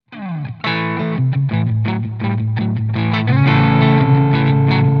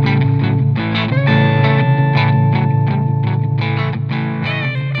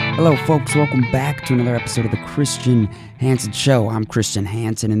Hello, folks. Welcome back to another episode of the Christian Hansen Show. I'm Christian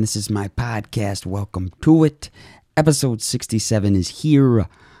Hansen, and this is my podcast. Welcome to it. Episode 67 is here.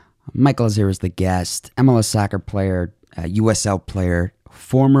 Micheal Azira is the guest. MLS soccer player, USL player,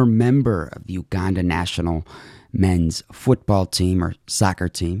 former member of the Uganda National men's football team or soccer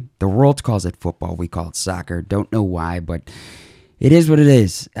team. The world calls it football. We call it soccer. Don't know why, but it is what it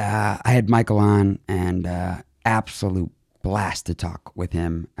is. I had Micheal on, and absolute blast to talk with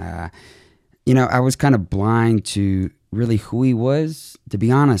him. I was kind of blind to really who he was, to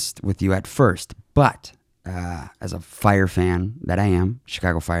be honest with you at first. But as a Fire fan that I am,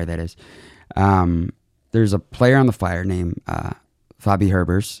 Chicago Fire that is, there's a player on the Fire named Fabi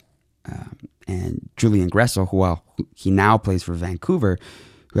Herbers and Julian Gressel, who he now plays for Vancouver,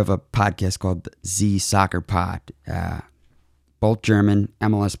 who have a podcast called Z Soccer Pod. Both German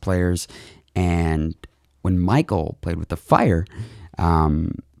MLS players, and when Micheal played with the Fire,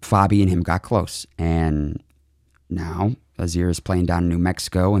 Fabi and him got close. And now Azira is playing down in New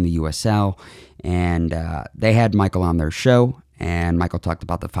Mexico in the USL. And they had Micheal on their show. And Micheal talked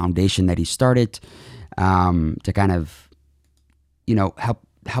about the foundation that he started to kind of,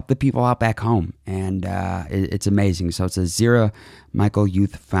 help the people out back home. And it's amazing. So it's Azira Micheal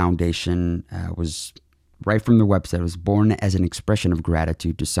Youth Foundation. Was right from the website. It was born as an expression of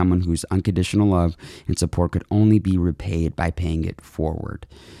gratitude to someone whose unconditional love and support could only be repaid by paying it forward.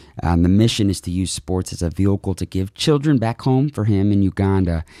 The mission is to use sports as a vehicle to give children back home for him in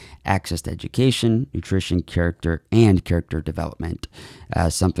Uganda access to education, nutrition, character development,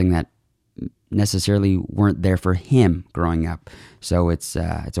 something that necessarily weren't there for him growing up. So it's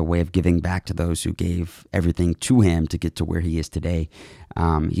a way of giving back to those who gave everything to him to get to where he is today.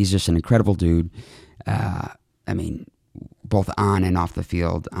 He's just an incredible dude. Both on and off the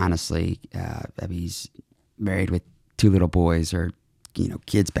field, honestly. He's married with 2 little boys, or,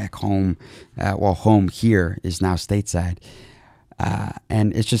 kids back home. Home here is now stateside.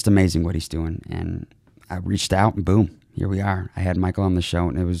 And it's just amazing what he's doing. And I reached out, and boom, here we are. I had Micheal on the show,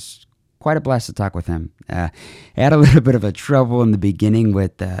 and it was quite a blast to talk with him. I had a little bit of a trouble in the beginning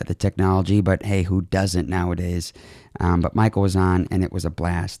with the technology, but hey, who doesn't nowadays? But Micheal was on, and it was a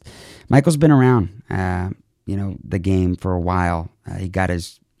blast. Michael's been around, the game for a while. He got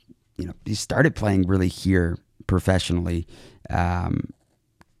his, he started playing really here professionally in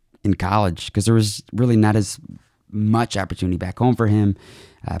college, because there was really not as much opportunity back home for him.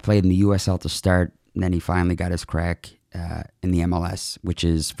 Played in the USL to start, and then he finally got his crack in the MLS, which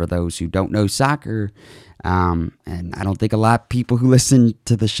is, for those who don't know soccer, and I don't think a lot of people who listen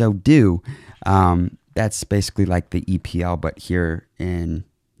to the show do, that's basically like the EPL, but here in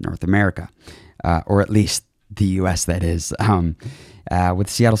North America, or at least the U.S., that is, with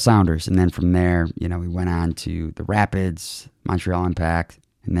Seattle Sounders. And then from there, we went on to the Rapids, Montreal Impact,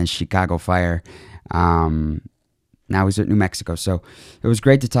 and then Chicago Fire. Now he's at New Mexico. So it was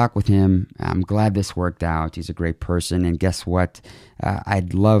great to talk with him. I'm glad this worked out. He's a great person. And guess what?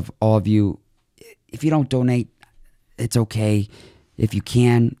 I'd love all of you. If you don't donate, it's okay. If you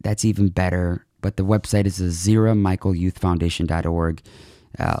can, that's even better. But the website is aziramichealyouthfoundation.org.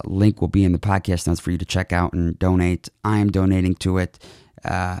 Link will be in the podcast notes for you to check out and donate. I am donating to it.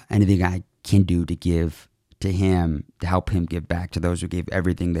 Anything I can do to give to him, to help him give back to those who gave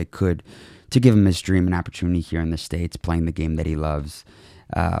everything they could to give him his dream and opportunity here in the States, playing the game that he loves,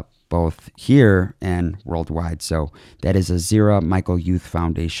 both here and worldwide. So that is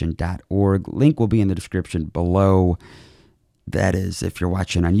aziramichealyouthfoundation.org. Link will be in the description below. That is, if you're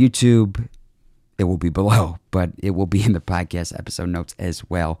watching on YouTube, it will be below, but it will be in the podcast episode notes as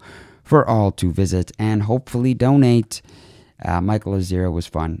well for all to visit and hopefully donate. Micheal Azira was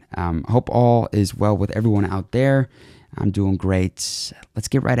fun. Hope all is well with everyone out there. I'm doing great. Let's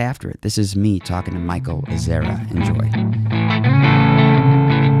get right after it. This is me talking to Micheal Azira. Enjoy.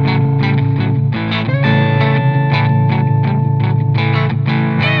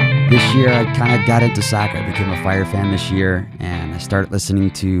 This year, I kind of got into soccer. I became a Fire fan this year, and I started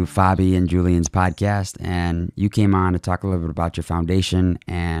listening to Fabi and Julian's podcast, and you came on to talk a little bit about your foundation,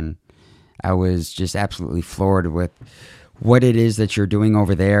 and I was just absolutely floored with what it is that you're doing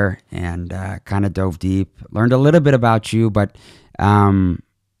over there, and kind of dove deep, learned a little bit about you, but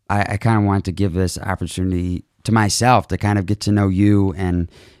I kind of wanted to give this opportunity to myself to kind of get to know you and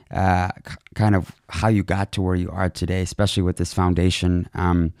kind of how you got to where you are today, especially with this foundation.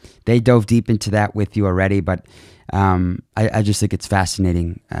 They dove deep into that with you already, but I just think it's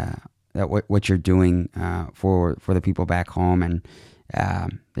fascinating that what you're doing for the people back home, and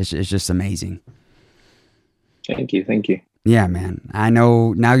It's just amazing. Thank you. Yeah, man. I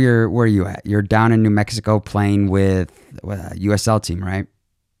know now where are you at? You're down in New Mexico playing with USL team, right?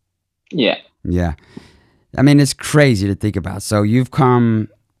 Yeah. Yeah. I mean, it's crazy to think about. So you've come,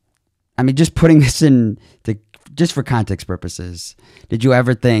 I mean, just putting this just for context purposes, did you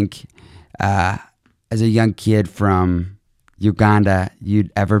ever think, as a young kid from Uganda,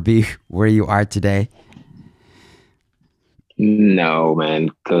 you'd ever be where you are today? No, man,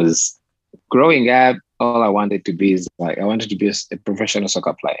 because growing up, all I wanted to be is like I wanted to be a professional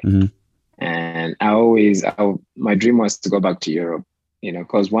soccer player, Mm-hmm. and my dream was to go back to Europe.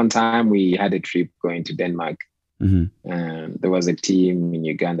 Because one time we had a trip going to Denmark, Mm-hmm. and there was a team in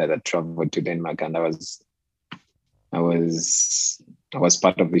Uganda that traveled to Denmark, and I was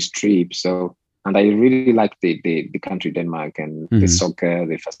part of this trip. So, and I really liked the country Denmark and the Mm-hmm. soccer,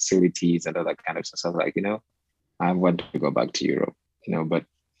 the facilities, and all that kind of stuff. So, like, I want to go back to Europe. But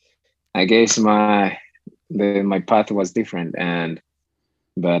I guess my path was different,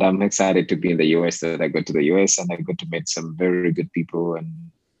 but I'm excited to be in the US. That I go to the US and I got to meet some very good people, and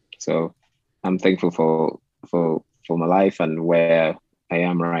so I'm thankful for my life and where I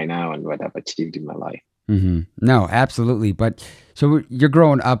am right now and what I've achieved in my life. Mm-hmm. No, absolutely. But so you're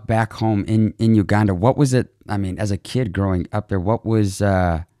growing up back home in Uganda. What was it? I mean, as a kid growing up there, what was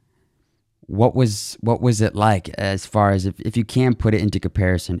it like as far as if you can put it into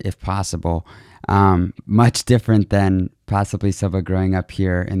comparison, if possible, much different than possibly someone growing up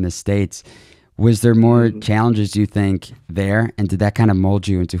here in the States. Was there more challenges, do you think, there? And did that kind of mold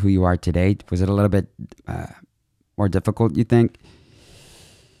you into who you are today? Was it a little bit more difficult, you think?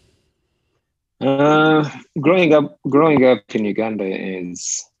 Growing up in Uganda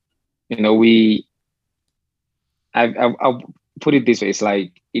is, we I'll put it this way. It's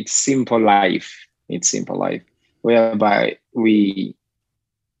like it's simple life. It's simple life, whereby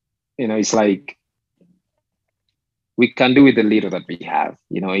it's like we can do with the little that we have.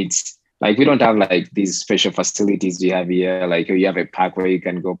 It's like we don't have like these special facilities you have here. Like you have a park where you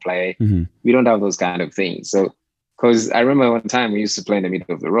can go play. Mm-hmm. We don't have those kind of things. So, because I remember one time we used to play in the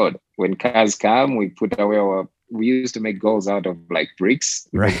middle of the road. When cars come, we used to make goals out of like bricks.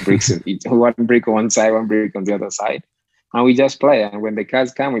 We Right. make bricks, one brick on one side, one brick on the other side, and we just play. And when the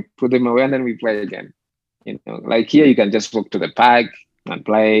cars come, we put them away and then we play again. Like here, you can just walk to the park and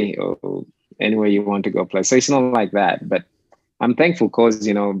play, or anywhere you want to go play. So it's not like that. But I'm thankful because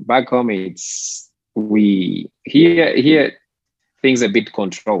back home it's we here things are a bit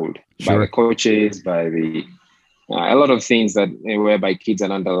controlled by the Sure. coaches, by the a lot of things that whereby kids are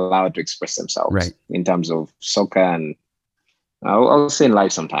not allowed to express themselves Right. in terms of soccer and I'll say in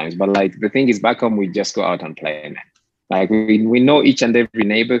life sometimes. But like the thing is, back home we just go out and play. Man. Like we know each and every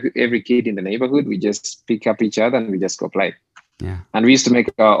neighborhood, every kid in the neighborhood. We just pick up each other and we just go play. Yeah. And we used to make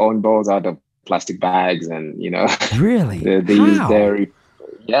our own balls out of plastic bags, and Really? these How? there.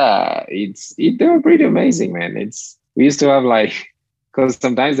 Yeah, they were pretty amazing, man. We used to have like because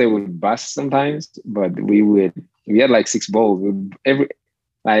sometimes they would bust sometimes, but we had like six balls.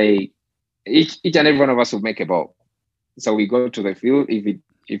 Like each and every one of us would make a ball. So we go to the field.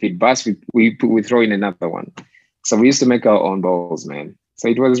 If it busts, we throw in another one. So we used to make our own balls, man. So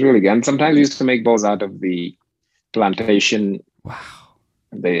it was really good. And sometimes we used to make balls out of the plantation. Wow.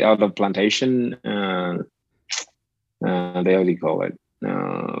 Out of plantation. They how do you call it?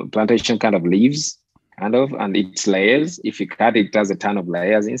 Plantation kind of leaves, kind of, and it's layers. If you cut it, does a ton of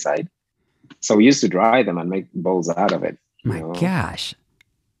layers inside. So we used to dry them and make balls out of it. My gosh.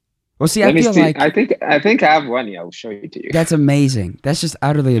 Well, see, I Let me feel see. like I think I have one here. I'll show it to you. that's amazing. That's just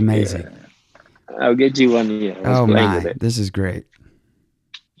utterly amazing. Yeah. I'll get you one here. I was Oh playing with my, it. this is great.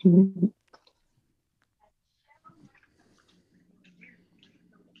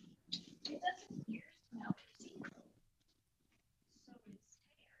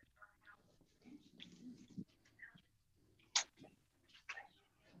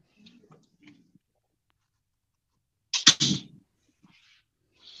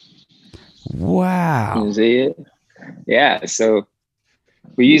 You Wow. see it? Yeah. So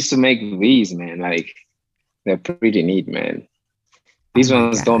we used to make these, man. Like they're pretty neat, man. Oh These my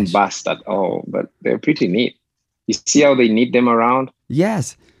ones don't gosh. bust at all, but they're pretty neat. You see how they knit them around,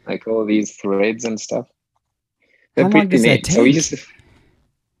 Yes. like all these threads and stuff. They're How long pretty does that neat. So we used take?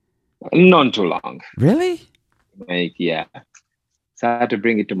 to, not too long. Really? Like yeah. So I had to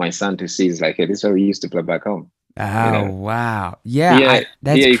bring it to my son to see. It's like, hey, this is what we used to play back home. You Oh know, wow. Yeah, here,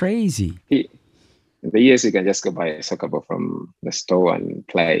 that's here, crazy. he, in the years you can just go buy a soccer ball from the store and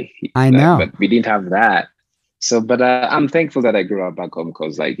play. I know. But we didn't have that. So, but I'm thankful that I grew up back home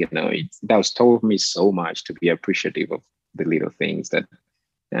because, like, that was taught me so much to be appreciative of. the little things that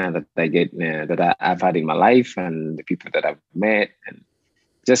I get I've had in my life and the people that I've met, and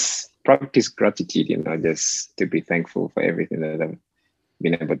just practice gratitude. Just to be thankful for everything that I've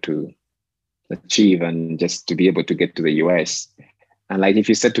been able to achieve, and just to be able to get to the US. And like if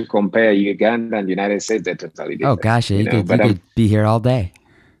you said to compare Uganda and United States, they're totally Oh different. gosh, you But could be here all day.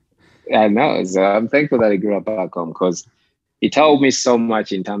 I know. So I'm thankful that I grew up back home because it helped me so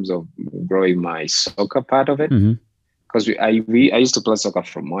much in terms of growing my soccer part of it. Mm-hmm. Because I used to play soccer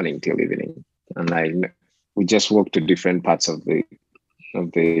from morning till evening, and we just walk to different parts of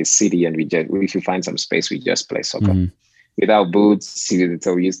the city, and if we find some space, we just play soccer. Mm-hmm. Without boots,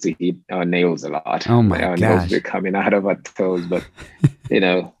 so we used to hit our nails a lot. Oh my our gosh. nails were coming out of our toes. But when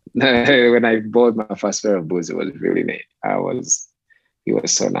I bought my first pair of boots, it was really neat. It was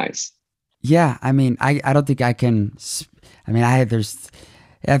so nice. Yeah, I mean, I don't think I can. I mean, I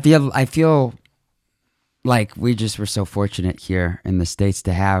feel like we just were so fortunate here in the States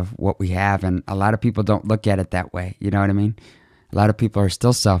to have what we have, and a lot of people don't look at it that way. You know what I mean? A lot of people are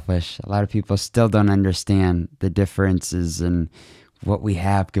still selfish. A lot of people still don't understand the differences in what we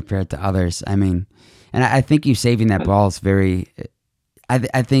have compared to others. I mean, and I think you saving that ball is very.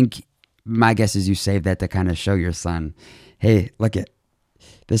 I think my guess is you saved that to kind of show your son, hey, look at.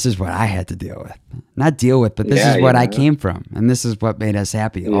 This is what I had to deal with. Not deal with, but this is what I came from. And this is what made us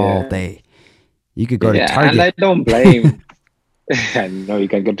happy all day. You could go to Target. And I don't blame. I know you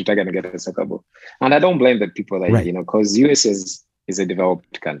can go to Target and get a soccer ball. And I don't blame the people that, because US is a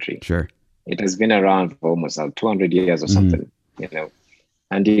developed country. Sure. It has been around for almost 200 years or something,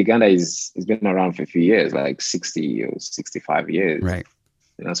 And Uganda has been around for a few years, like 60 or 65 years. Right.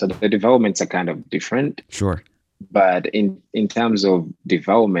 So the developments are kind of different. Sure. But in terms of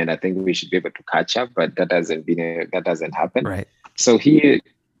development, I think we should be able to catch up, but that doesn't happen. Right. So here,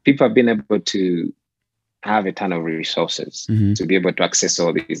 people have been able to have a ton of resources to be able to access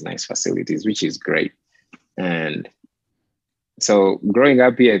all these nice facilities, which is great. And so growing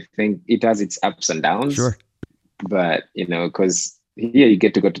up here, I think it has its ups and downs. Sure. But, because here you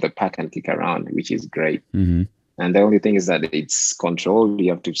get to go to the park and kick around, which is great. Mm-hmm. And the only thing is that it's controlled. You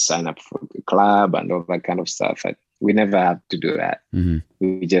have to sign up for the club and all that kind of stuff. We never had to do that. Mm-hmm.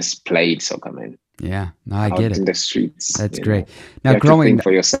 We just played soccer, man. Yeah, no, I get it. In the streets. That's great. Now, growing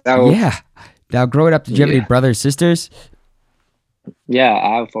for yourself. Yeah. Now, growing up, did you have any brothers, sisters? Yeah,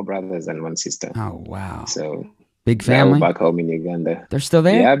 I have 4 brothers and 1 sister. Oh, wow. So big family. Back home in Uganda. They're still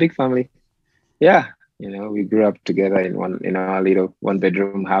there? Yeah, big family. Yeah, we grew up together in our little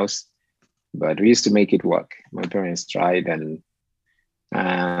 1-bedroom house. But we used to make it work. My parents tried, and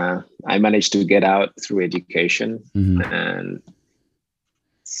I managed to get out through education. And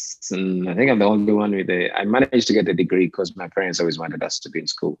I think I'm the only one I managed to get a degree because my parents always wanted us to be in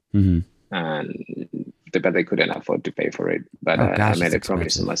school. But they couldn't afford to pay for it. But I made a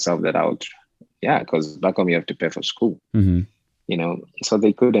promise to myself that I would, because back home you have to pay for school. So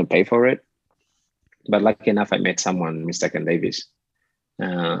they couldn't pay for it. But lucky enough, I met someone, Mr. Ken Davis,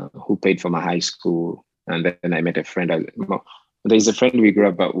 who paid for my high school. And then I met a friend. There's a friend we grew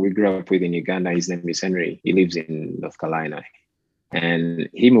up with in Uganda. His name is Henry. He lives in North Carolina. And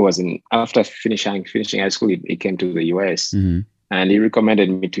after finishing high school, he came to the US, and he recommended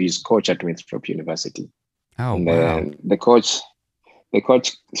me to his coach at Winthrop University. Oh, and wow. The coach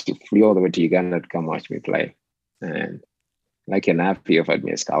flew all the way to Uganda to come watch me play. And like enough, he offered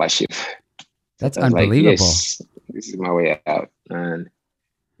me a scholarship. That's unbelievable. Like, yes, this is my way out.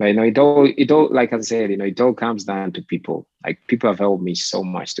 But it all, like I said, it all comes down to people. Like, people have helped me so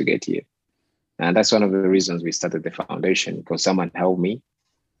much to get here. And that's one of the reasons we started the foundation, because someone helped me.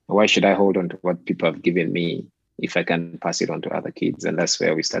 Why should I hold on to what people have given me if I can pass it on to other kids? And that's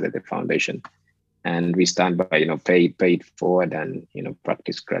where we started the foundation. And we stand by, pay it forward and,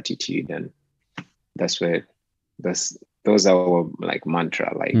 practice gratitude. And those are our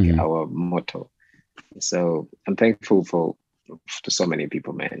mantra, our motto. So I'm thankful to so many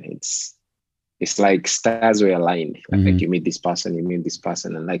people, man. It's like stars were aligned. Like you meet this person,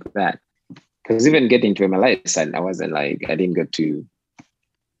 and like that. Because even getting to MLS, I wasn't I didn't go to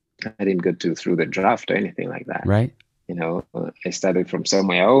through the draft or anything like that. Right. I started from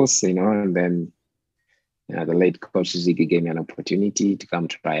somewhere else, and then the late coach Ziggy gave me an opportunity to come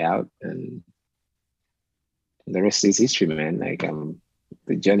try out, and the rest is history, man.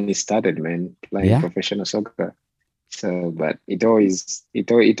 The journey started, man, playing professional soccer. So, but it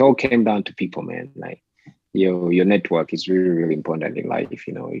all came down to people, man. Like your network is really, really important in life.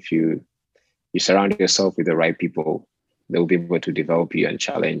 If you surround yourself with the right people, they'll be able to develop you and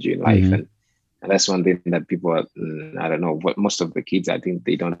challenge you in life. And that's one thing that people are, I don't know, what most of the kids, I think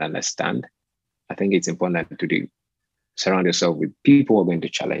they don't understand. I think it's important surround yourself with people who are going to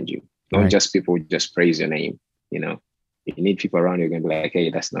challenge you, not Right. just people who just praise your name. You know, you need people around you who are going to be like, hey,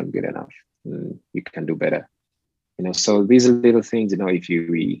 that's not good enough. You can do better. So these little things, if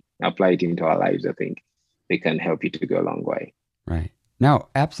we apply it into our lives, I think they can help you to go a long way. Right. No,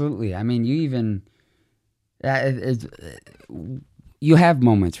 absolutely. I mean, you even you have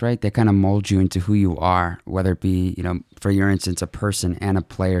moments, right, that kind of mold you into who you are, whether it be, for your instance, a person and a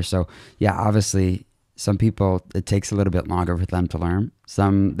player. So yeah, obviously some people, it takes a little bit longer for them to learn.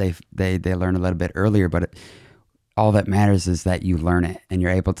 Some they learn a little bit earlier, but all that matters is that you learn it and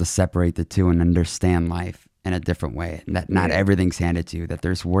you're able to separate the two and understand life in a different way, and that not everything's handed to you, that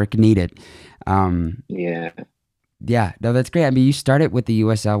there's work needed. Yeah, no, that's great. I mean, you started with the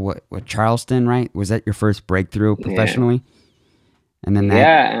USL with Charleston, right? Was that your first breakthrough professionally? And then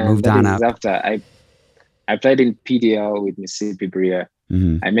that and moved that on is up. after I played in PDL with Mississippi Bria.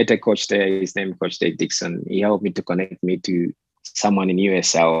 I met a coach there. His name Coach Dave Dixon. He helped me to connect me to someone in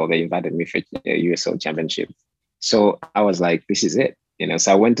USL. They invited me for the USL Championship. So I was like, this is it.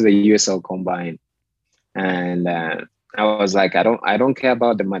 So I went to the USL Combine, and I was like, I don't care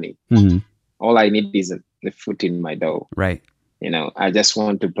about the money. All I need is the foot in my door. Right. I just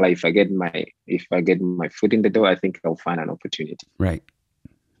want to play. If I get my foot in the door, I think I'll find an opportunity. Right.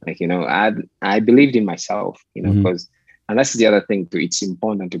 I believed in myself, because, and that's the other thing too. It's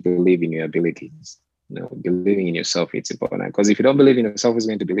important to believe in your abilities. Believing in yourself, it's important, because if you don't believe in yourself, who's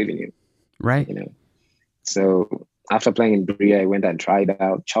going to believe in you? Right. So after playing in Bria, I went and tried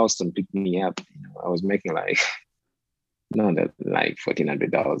out. Charleston picked me up. I was making like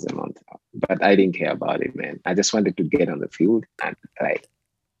 $1,400 a month, but I didn't care about it, man. I just wanted to get on the field and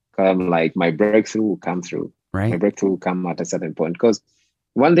my breakthrough will come through. Right. My breakthrough will come at a certain point, because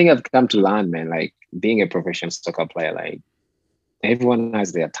one thing I've come to learn, man, like being a professional soccer player, like everyone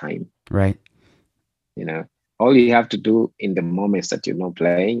has their time. Right. All you have to do in the moments that you're not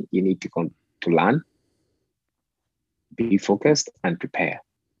playing, you need to learn, be focused, and prepare.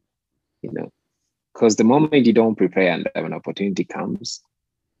 Because the moment you don't prepare and an opportunity comes,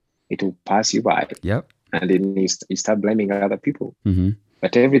 it will pass you by. Yep. And then you start blaming other people.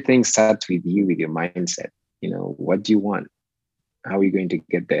 But everything starts with you, with your mindset. What do you want? How are you going to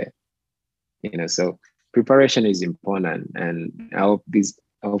get there? So preparation is important. And I hope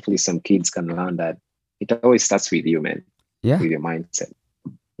hopefully some kids can learn that it always starts with you, man. Yeah. With your mindset.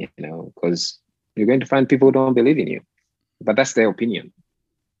 Because you're going to find people who don't believe in you. But that's their opinion.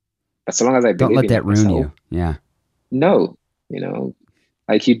 But so long as I don't believe let in that myself, ruin you. Yeah. No,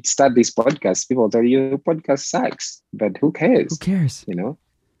 like you start this podcast, people tell you your podcast sucks, but who cares? Who cares?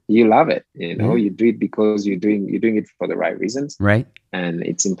 You love it. You do it because you're doing it for the right reasons, right? And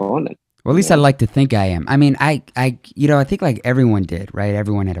it's important. Well, at least I like to think I am. I mean, I think like everyone did, right?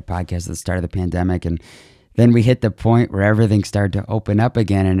 Everyone had a podcast at the start of the pandemic, and then we hit the point where everything started to open up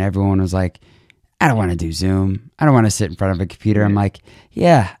again, and everyone was like, I don't want to do Zoom. I don't want to sit in front of a computer. I'm like,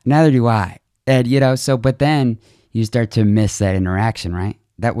 yeah, neither do I. And, but then you start to miss that interaction, right?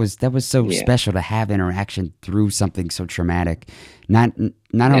 That was so special to have interaction through something so traumatic. Not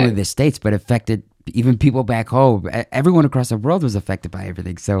only the States, but affected even people back home. Everyone across the world was affected by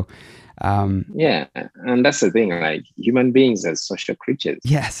everything. So, and that's the thing. Like human beings are social creatures.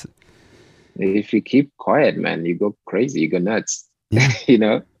 Yes. If you keep quiet, man, you go crazy. You go nuts.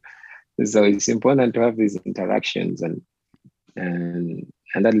 Yeah. So it's important to have these interactions, and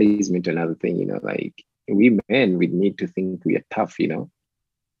that leads me to another thing. Like we men, we need to think we are tough.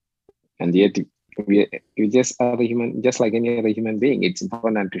 And yet we're just other human, just like any other human being. It's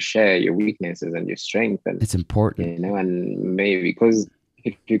important to share your weaknesses and your strength, and it's important. And maybe because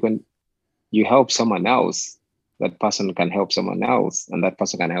if you help someone else, that person can help someone else, and that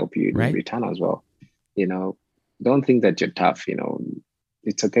person can help you in return as well. Don't think that you're tough.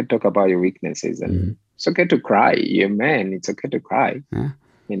 It's okay to talk about your weaknesses, and it's okay to cry. You're a man. It's okay to cry. Yeah.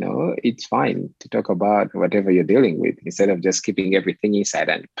 It's fine to talk about whatever you're dealing with instead of just keeping everything inside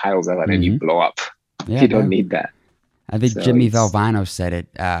and it piles up and then you blow up. You don't need that. I think Jimmy Valvano said it.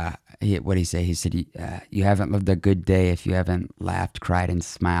 What did he say? He said, you haven't lived a good day if you haven't laughed, cried, and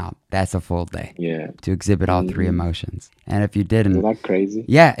smiled. That's a full day. Yeah. To exhibit all three emotions. And if you didn't... Isn't that crazy?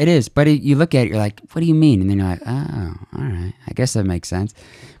 Yeah, it is. But you look at it, you're like, what do you mean? And then you're like, oh, all right. I guess that makes sense.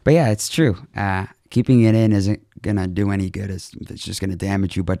 But yeah, it's true. Keeping it in isn't going to do any good. It's just going to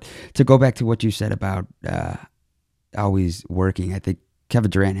damage you. But to go back to what you said about always working, I think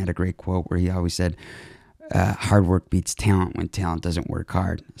Kevin Durant had a great quote where he always said, hard work beats talent when talent doesn't work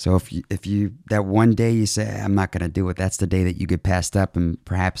hard. So if you that one day you say, I'm not going to do it, that's the day that you get passed up and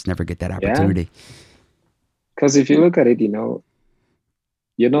perhaps never get that opportunity. Because if you look at it,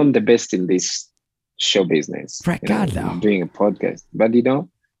 you're not the best in this show business, Right, God, no. doing a podcast. But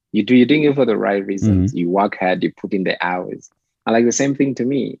you're doing it for the right reasons. Mm-hmm. You work hard, you put in the hours. And like the same thing to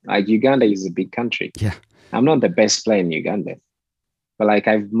me. Like Uganda is a big country. Yeah. I'm not the best player in Uganda, but like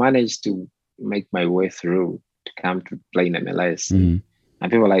I've managed to make my way through to come to play in MLS. Mm-hmm.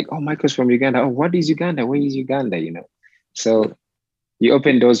 And people are like, oh, Michael's from Uganda. Oh, what is Uganda? Where is Uganda? So you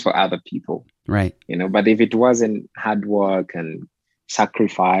open doors for other people, Right. but if it wasn't hard work and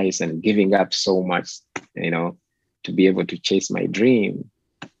sacrifice and giving up so much, to be able to chase my dream,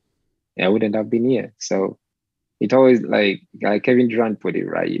 I wouldn't have been here. So it always like Kevin Durant put it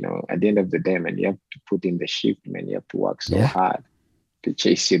right, at the end of the day, man, you have to put in the shift, man. You have to work so hard to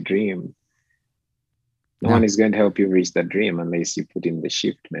chase your dream. No one is going to help you reach that dream unless you put in the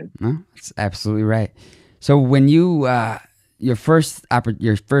shift, man. No, that's absolutely right. So when you your first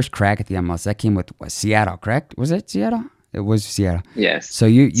crack at the MLS, that came with Seattle, correct? Was it Seattle? It was Seattle. Yes. So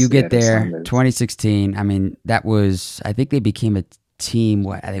you get there, Sounders. 2016. I mean, that was, I think they became a team.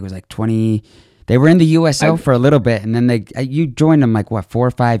 What, I think it was like 20. They were in the USL for a little bit, and then you joined them like what, 4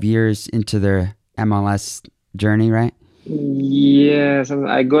 or 5 years into their MLS journey, right? Yeah. So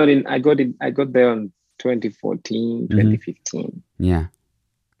I got there on 2014, 2015. Yeah.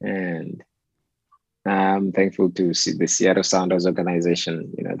 And I'm thankful to see the Seattle Sounders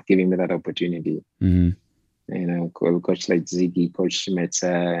organization, giving me that opportunity. Coach like Ziggy, Coach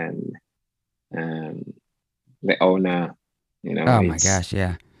Schmetzer, and the owner, oh my gosh,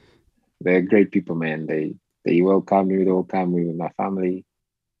 yeah. They're great people, man. They welcome me. They welcome me with my family.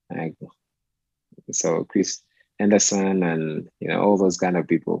 So Chris Henderson and all those kind of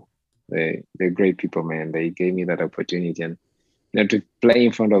people, they're great people, man. They gave me that opportunity, and to play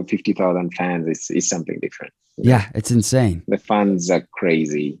in front of 50,000 fans is something different. Yeah, it's insane. The fans are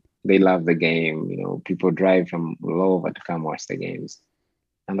crazy. They love the game. People drive from all over to come watch the games.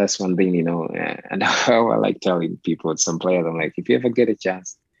 And that's one thing, and I like telling people, some players, I'm like, if you ever get a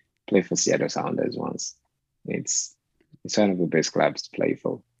chance, play for Seattle Sounders once. It's one of the best clubs to play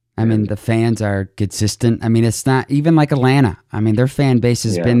for. I mean, the fans are consistent. I mean, it's not even like Atlanta. I mean, their fan base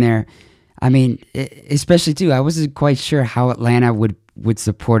has been there. I mean, especially too, I wasn't quite sure how Atlanta would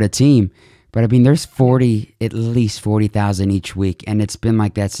support a team. But I mean, there's at least 40,000 each week. And it's been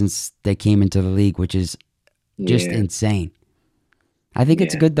like that since they came into the league, which is just insane. I think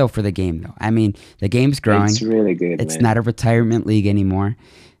it's good, though, for the game, though. I mean, the game's growing. It's really good, It's not a retirement league anymore.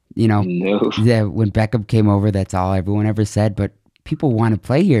 No. Yeah, when Beckham came over, that's all everyone ever said. But people want to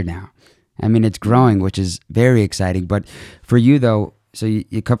play here now. I mean, it's growing, which is very exciting. But for you, though, so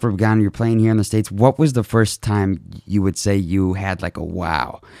you come from Uganda, you're playing here in the States. What was the first time you would say you had like a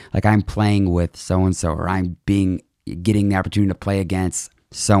wow? Like, I'm playing with so-and-so, or I'm getting the opportunity to play against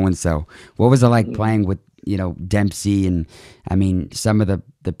so-and-so. What was it like playing with, Dempsey and, I mean, some of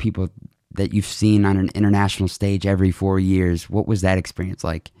the people that you've seen on an international stage every 4 years? What was that experience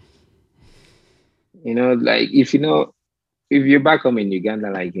like? Like if you're back home in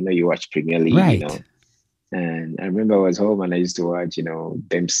Uganda, like, you watch Premier League, right. And I remember I was home and I used to watch,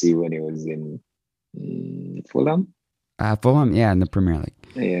 Dempsey when he was in Fulham. Fulham, yeah, in the Premier League.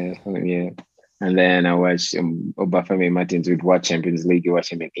 Yeah, yeah. And then I watched Obafemi Martins with World Champions League. You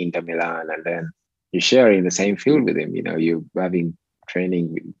watch him in Inter Milan, and then you're sharing the same field with him. You're having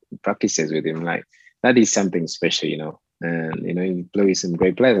training practices with him. Like, that is something special, And you play with some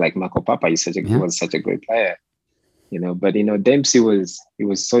great players like Marco Papa. Was such a great player, But Dempsey was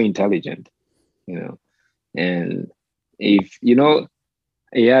so intelligent, and if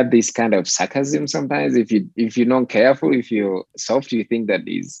he had this kind of sarcasm sometimes. If you're not careful, if you're soft, you think that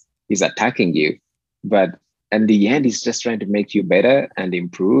he's attacking you, but in the end, he's just trying to make you better and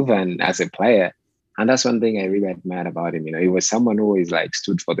improve, and as a player. And that's one thing I really admired about him. He was someone who always like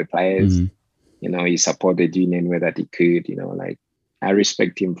stood for the players. He supported you in any way that he could. Like, I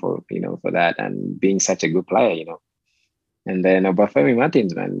respect him for for that and being such a good player. And then Obafemi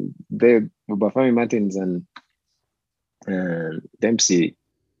Martins, man, Obafemi Martins and Dempsey,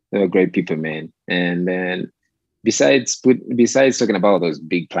 they were great people, man. And then besides talking about those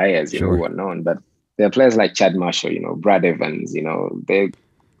big players, who are known, but there are players like Chad Marshall, Brad Evans, they're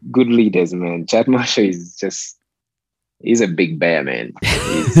good leaders, man. Chad Marshall he's a big bear, man.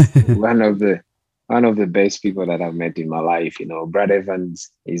 He's one of the best people that I've met in my life. Brad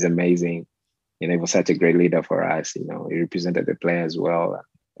Evans is amazing. He was such a great leader for us. He represented the players well,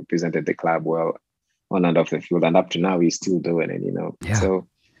 represented the club well on and off the field, and up to now he's still doing it. Yeah. So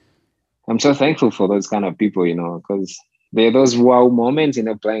I'm so thankful for those kind of people, because they're those wow moments,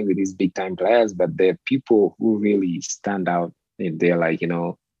 playing with these big time players, but they're people who really stand out. They're like,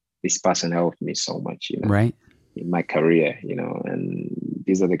 this person helped me so much, right, in my career, and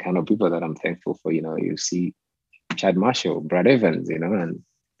these are the kind of people that I'm thankful for. You see Chad Marshall, Brad Evans, and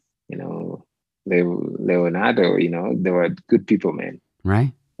you know, Leonardo, they were good people, man.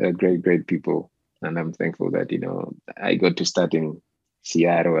 Right. They're great, great people. And I'm thankful that, I got to start in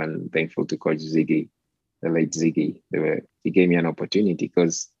Seattle, and thankful to Coach Ziggy, the late Ziggy. He gave me an opportunity,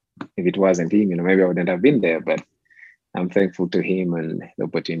 because if it wasn't him, maybe I wouldn't have been there. But I'm thankful to him and the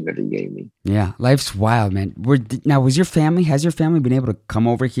opportunity that he gave me. Yeah, life's wild, man. Has your family been able to come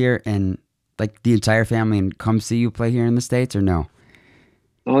over here, and like the entire family, and come see you play here in the States, or no?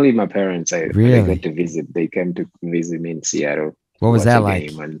 Only my parents, they Really? got to visit. They came to visit me in Seattle What to was watch that a like?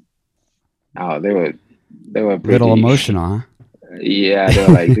 game, and they were Little pretty. emotional, huh? Yeah, they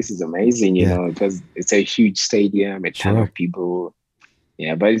were like, "This is amazing," Yeah. because it's a huge stadium, a ton Sure. of people.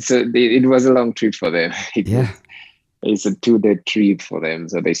 Yeah, but it was a long trip for them. Yeah. It's a 2-day trip for them,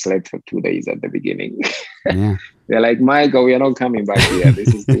 so they slept for 2 days at the beginning. Yeah. They're like, "Michael, we are not coming back here.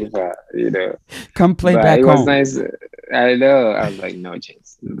 This is too far." Come play But back it was home. nice. I know. I was like, no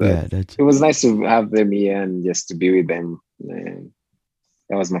chance. But Yeah, that's it was nice to have them here and just to be with them. And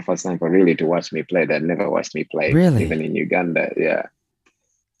that was my first time for really to watch me play. They never watched me play, really. even in Uganda. Yeah.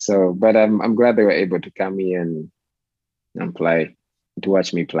 So, but I'm glad they were able to come here and play, to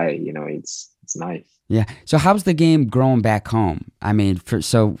watch me play. It's nice. Yeah. So how's the game growing back home? I mean,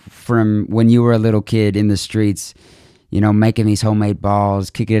 from when you were a little kid in the streets, making these homemade balls,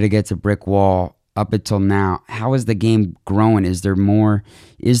 kicking it against a brick wall, up until now, how is the game growing? Is there more?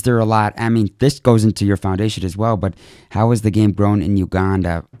 Is there a lot? I mean, this goes into your foundation as well, but how is the game grown in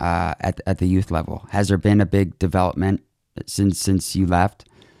Uganda at the youth level? Has there been a big development since you left?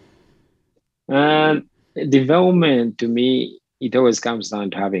 And development, to me, it always comes down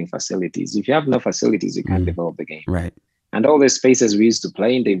to having facilities. If you have no facilities, you can't develop the game. Right. And all the spaces we used to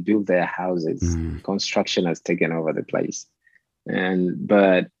play in, they built their houses. Mm. Construction has taken over the place.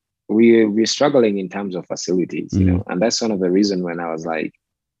 But we're struggling in terms of facilities, and that's one of the reasons when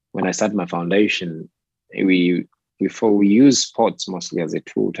I started my foundation, we use sports mostly as a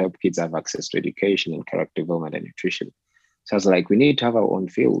tool to help kids have access to education and character development and nutrition. So I was like, we need to have our own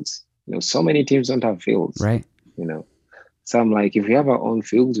fields. So many teams don't have fields. Right. So I'm like, if we have our own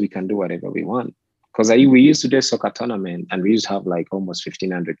fields, we can do whatever we want. Because we used to do a soccer tournament, and we used to have like almost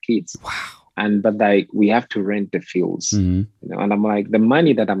 1,500 kids. Wow. But like we have to rent the fields, Mm-hmm. and I'm like, the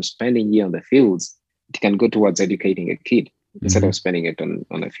money that I'm spending here on the fields, it can go towards educating a kid instead of spending it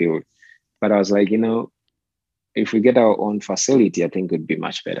on a field. But I was like, if we get our own facility, I think it would be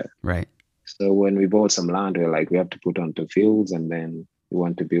much better. Right. So when we bought some land, we were like, we have to put onto fields, and then we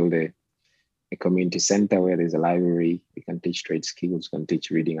want to build a community center where there's a library. We can teach trade skills, we can teach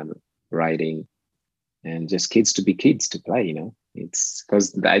reading and writing, and just kids to be kids to play, It's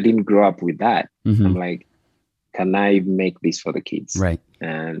because I didn't grow up with that. Mm-hmm. I'm like, can I make this for the kids? Right.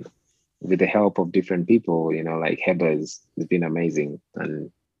 And with the help of different people, like Hebers, it's been amazing.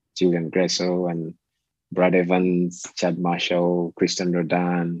 And Julian Gresso and Brad Evans, Chad Marshall, Christian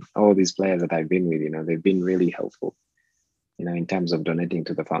Rodan, all these players that I've been with, they've been really helpful, in terms of donating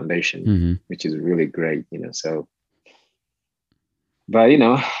to the foundation, which is really great, so. But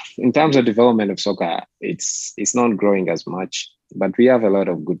in terms of development of soccer, it's not growing as much. But we have a lot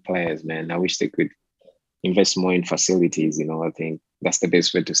of good players, man. I wish they could invest more in facilities. I think that's the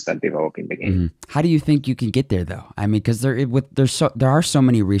best way to start developing the game. Mm-hmm. How do you think you can get there, though? I mean, because there are so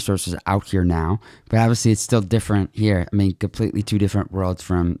many resources out here now, but obviously it's still different here. I mean, completely two different worlds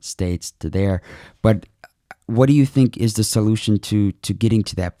from States to there. But what do you think is the solution to getting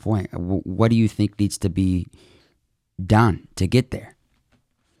to that point? What do you think needs to be done to get there?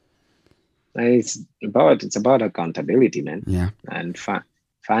 It's about accountability, man. Yeah. And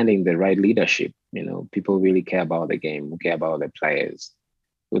finding the right leadership. People really care about the game, who care about the players,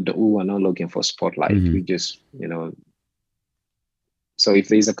 who are not looking for spotlight. We just, so if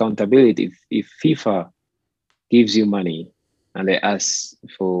there's accountability, if FIFA gives you money and they ask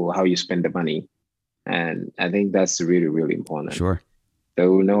for how you spend the money, and I think that's really, really important. Sure. They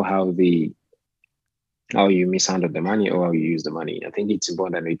will know how you mishandle the money or how you use the money. I think it's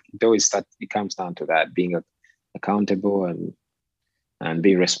important. It comes down to that, being accountable and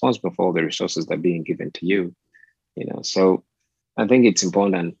being responsible for all the resources that are being given to you. So I think it's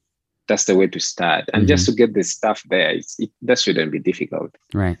important. That's the way to start. And just to get the stuff there, that shouldn't be difficult.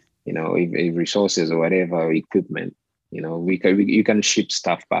 Right. If resources or whatever, equipment, you can ship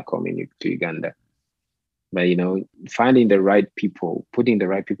stuff back home to Uganda. But, finding the right people, putting the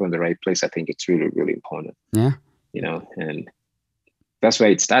right people in the right place, I think it's really, really important. Yeah. And that's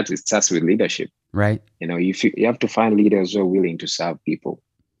where it starts. It starts with leadership. Right. You have to find leaders who are willing to serve people,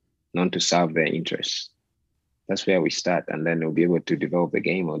 not to serve their interests. That's where we start, and then we'll be able to develop the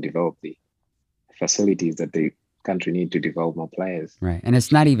game or develop the facilities that the country need to develop more players. Right. And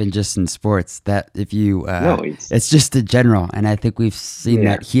it's not even just in sports that if you, No, it's just in general. And I think we've seen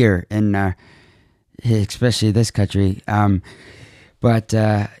yeah. that here in, especially this country. Yeah,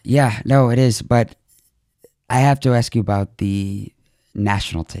 no, it is. But I have to ask you about the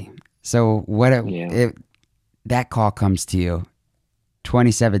national team. So that call comes to you,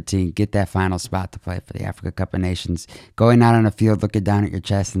 2017, get that final spot to play for the Africa Cup of Nations, going out on the field, looking down at your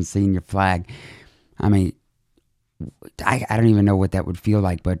chest and seeing your flag. I mean, I don't even know what that would feel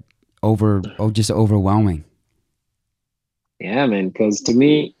like, but just overwhelming. Yeah, man, because to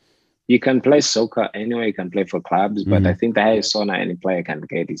me, you can play soccer anywhere, you can play for clubs, but I think the highest honor any player can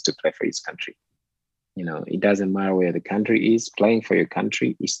get is to play for his country. You know, it doesn't matter where the country is, playing for your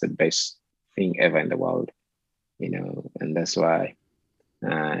country is the best thing ever in the world. You know, and that's why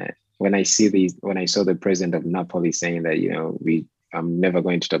when I saw the president of Napoli saying that, you know, I'm never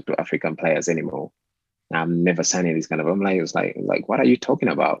going to talk to African players anymore. I'm never signing this kind of. It's like, what are you talking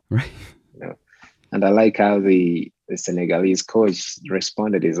about? Right. You know, and I like how the Senegalese coach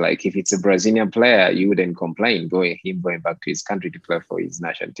responded. Is like, if it's a Brazilian player, you wouldn't complain going back to his country to play for his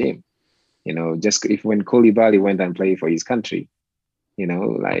national team. You know, just if when Koulibaly went and played for his country, you know,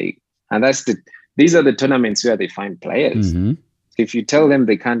 like, and these are the tournaments where they find players. Mm-hmm. If you tell them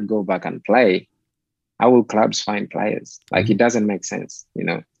they can't go back and play, how will clubs find players? Like, it doesn't make sense, you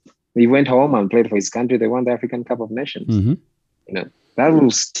know. He went home and played for his country. They won the African Cup of Nations. Mm-hmm. You know, that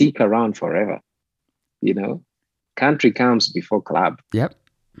will stick around forever. You know, country comes before club. Yep.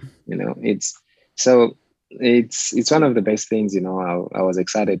 You know, it's one of the best things. You know, I was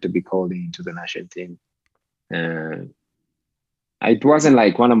excited to be called into the national team. It wasn't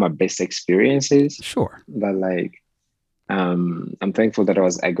like one of my best experiences. Sure. But like, I'm thankful that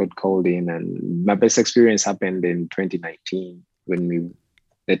I got called in, and my best experience happened in 2019 when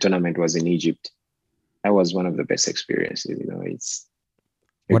the tournament was in Egypt. That was one of the best experiences. You know,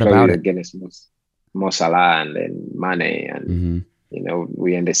 what about it? Against Mo Salah and then Mane, and you know,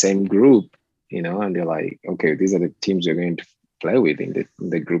 we're in the same group. You know, and they're like, okay, these are the teams you're going to play with in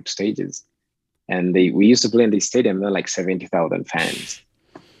the group stages. And we used to play in the stadium. There were like 70,000 fans.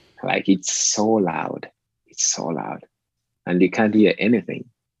 Like, it's so loud. It's so loud, and you can't hear anything.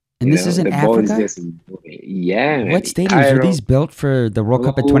 And this is in Africa? Yeah. What stadiums were these built for the World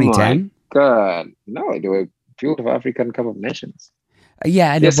Cup of 2010? God, no, they were built for African Cup of Nations.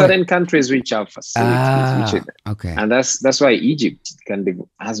 Yeah, there's certain countries which have facilities, okay, and that's why Egypt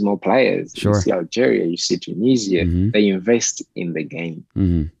has more players. Sure. You see Algeria, you see Tunisia, they invest in the game.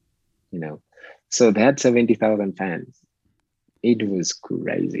 You know, so they had 70,000 fans. It was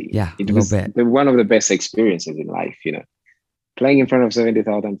crazy. Yeah, it was one of the best experiences in life. You know, playing in front of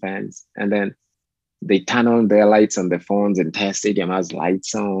 70,000 fans, and then they turn on their lights on their phones. Entire stadium has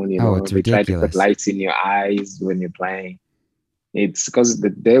lights on. You know, it's they ridiculous. try to put lights in your eyes when you're playing. It's because the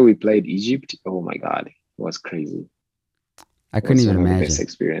day we played Egypt, oh my God, it was crazy. I couldn't even imagine. One of the best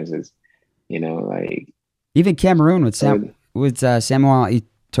experiences. You know, like even Cameroon with Samuel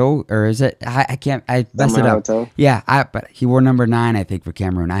Eto'o, or is it? I messed it up. Eto'o? Yeah, but he wore number 9, I think, for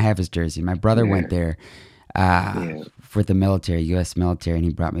Cameroon. I have his jersey. My brother went there for the military, U.S. military, and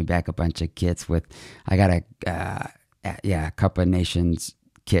he brought me back a bunch of kits with. I got a Cup of Nations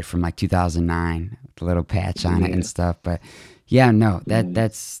kit from like 2009 with a little patch on it and stuff. But yeah, no,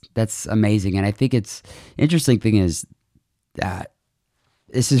 that's amazing, and I think it's interesting thing is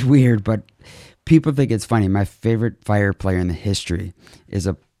this is weird, but people think it's funny. My favorite fire player in the history is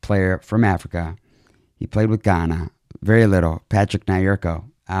a player from Africa. He played with Ghana, very little, Patrick Nyerko.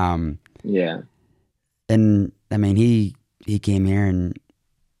 And I mean, he came here, and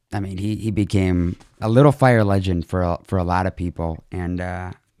I mean, he became a little fire legend for a lot of people. And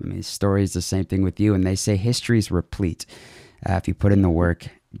I mean, his story is the same thing with you. And they say history's replete. If you put in the work,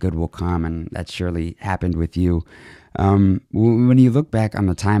 good will come, and that surely happened with you. When you look back on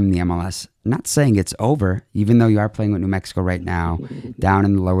the time in the MLS, not saying it's over, even though you are playing with New Mexico right now, down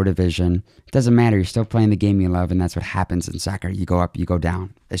in the lower division, it doesn't matter. You're still playing the game you love, and that's what happens in soccer. You go up, you go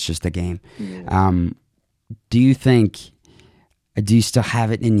down. It's just a game. Do you still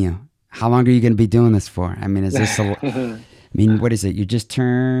have it in you? How long are you going to be doing this for? I mean, is this what is it? You just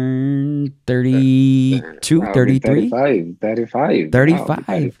turned 32, 33? 35. 35. Wow,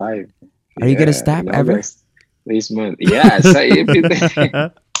 35. Are you going to stop ever? This month. Yeah. So yeah,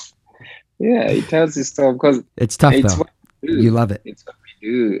 it tells you stuff because it's tough though. You love it. It's what we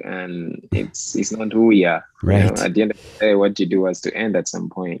do, and it's not who we are. Right. You know, at the end of the day, what you do has to end at some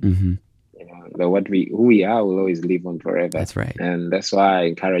point. You know, who we are will always live on forever. That's right. And that's why I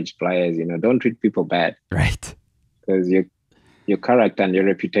encourage players. You know, don't treat people bad. Right. because your character and your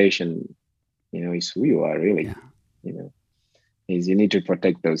reputation, is who you are really. Yeah. Is you need to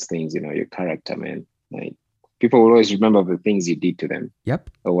protect those things. Your character, man. Like people will always remember the things you did to them. Yep.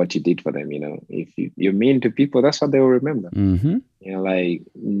 Or what you did for them. If you're mean to people, that's what they will remember. Mm-hmm. Like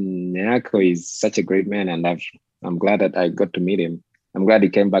Nyako is such a great man, and I'm glad that I got to meet him. I'm glad he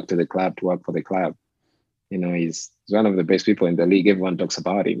came back to the club to work for the club. He's one of the best people in the league. Everyone talks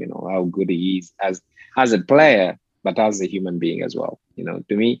about him, how good he is as a player, but as a human being as well.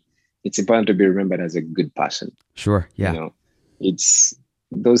 To me, it's important to be remembered as a good person. Sure. Yeah. It's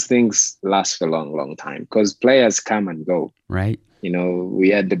those things last for a long, long time because players come and go. Right. We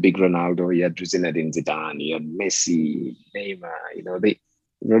had the big Ronaldo, we had Zinedine Zidane, you had Messi, Neymar,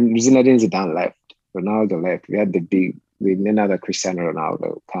 Zinedine Zidane left, Ronaldo left. We had another Cristiano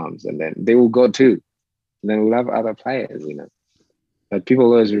Ronaldo comes, and then they will go too. And then we'll have other players, But people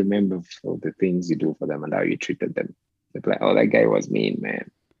always remember for the things you do for them and how you treated them. They're like, oh, that guy was mean, man.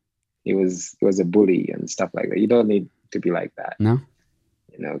 He was a bully and stuff like that. You don't need to be like that. No.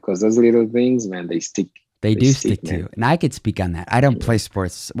 Because those little things, man, they stick. They do stick to you. And I could speak on that. I don't play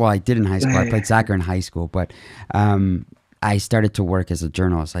sports. Well, I did in high school. I played soccer in high school, but I started to work as a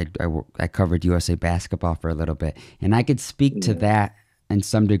journalist. I covered USA basketball for a little bit. And I could speak to that in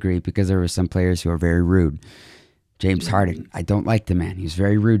some degree because there were some players who were very rude. James Harden, I don't like the man. He was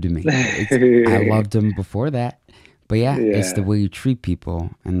very rude to me. I loved him before that. But it's the way you treat people.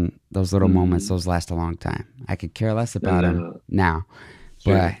 And those little moments, those last a long time. I could care less about them now.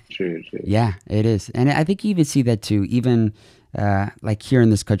 But true. Yeah, it is. And I think you even see that too, even like here in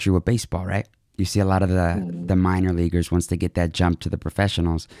this country with baseball, right? You see a lot of the minor leaguers, once they get that jump to the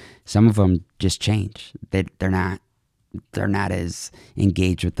professionals, some of them just change. They're not as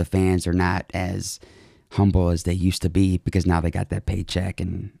engaged with the fans, or not as humble as they used to be because now they got that paycheck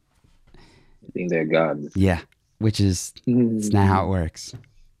and I think they're gods. Yeah, which is it's not how it works.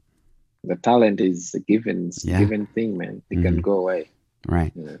 The talent is a given thing, man. It can go away.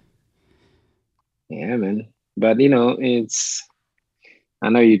 Right. Yeah, man. But it's. I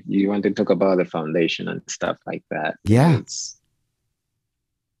know you want to talk about the foundation and stuff like that. Yeah.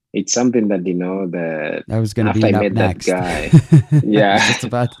 It's something that that I was going to be up next. That guy. Yeah. I was just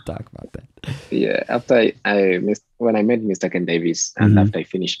about to talk about that. Yeah. After when I met Mr. Ken Davis, and after I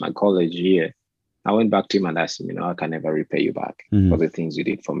finished my college year, I went back to him and asked him, I can never repay you back for the things you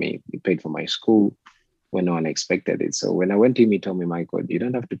did for me. You paid for my school when no one expected it. So when I went to him, he told me, Michael, you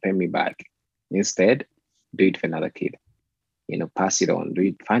don't have to pay me back. Instead, do it for another kid. Pass it on.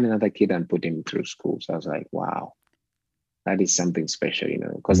 Find another kid and put him through school. So I was like, wow, that is something special,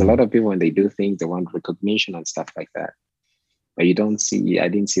 because a lot of people, when they do things, they want recognition and stuff like that. But I didn't see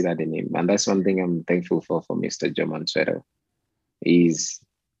that in him. And that's one thing I'm thankful for Mr. Joe Mansueto. He's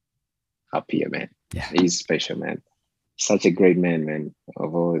up here, man. Yeah. He's special, man. Such a great man,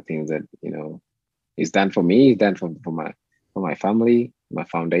 of all the things that, he's done for me, he's done for my family, my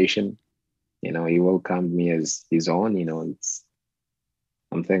foundation. He welcomed me as his own.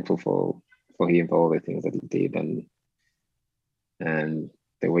 I'm thankful for him for all the things that he did and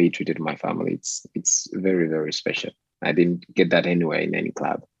the way he treated my family. It's very, very special. I didn't get that anywhere in any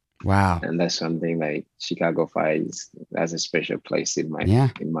club. Wow. And that's something like Chicago Fire has a special place in my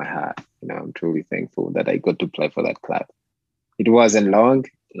heart. I'm truly thankful that I got to play for that club. It wasn't long,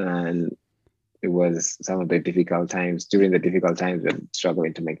 and it was some of the difficult times when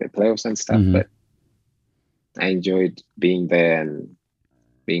struggling to make the playoffs and stuff. But I enjoyed being there and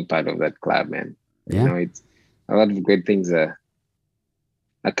being part of that club, man. Yeah. It's a lot of great things are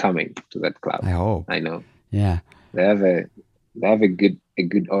coming to that club. I hope. I know. Yeah. They have a good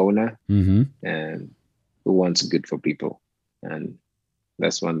owner and who wants good for people. And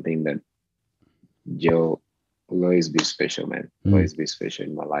that's one thing that Joe will always be special, man. Always be special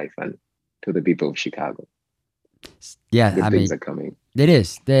in my life and to the people of Chicago. Yeah, good things are coming. It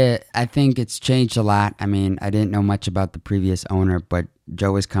is. I think it's changed a lot. I mean, I didn't know much about the previous owner, but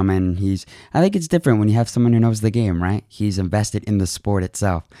Joe is coming. I think it's different when you have someone who knows the game, right? He's invested in the sport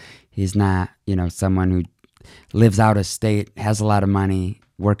itself. He's not, someone who lives out of state, has a lot of money,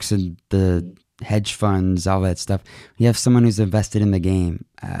 works in the hedge funds, all that stuff. You have someone who's invested in the game.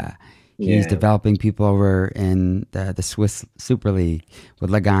 He's developing people over in the Swiss Super League with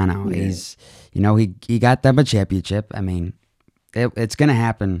Lugano. Yeah. He got them a championship. I mean, it's going to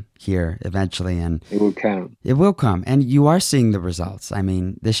happen here eventually, and it will come. It will come, and you are seeing the results. I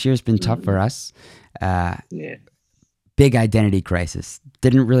mean, this year's been tough for us. Big identity crisis.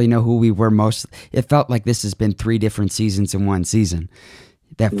 Didn't really know who we were most. It felt like this has been 3 different seasons in one season.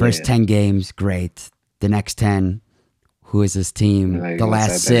 That first 10 games, great. The next 10, who is this team? The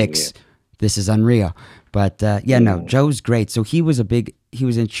last 6, this is unreal. But no, Joe's great. So he was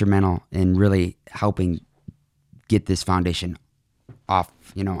instrumental in really helping get this foundation off,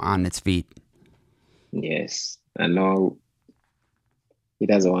 on its feet. Yes, I know he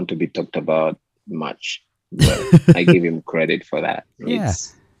doesn't want to be talked about much, but I give him credit for that. Yeah.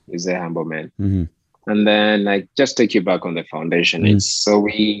 He's a humble man. Mm-hmm. And then I just take you back on the foundation.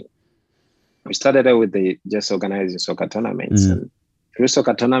 We started out with just organizing soccer tournaments, and through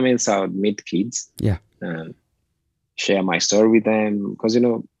soccer tournaments, I would meet kids, and share my story with them. Because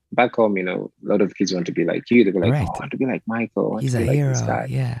back home, a lot of kids want to be like you. They'll be like, Right. "Oh, I want to be like Michael. I want He's to be a like hero. this guy."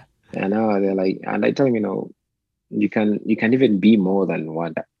 Yeah. And they're like, and I tell them, you can even be more than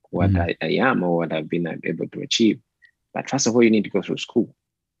what I am or what I've been able to achieve. But first of all, you need to go through school.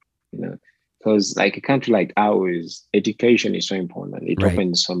 Because like a country like ours, education is so important. It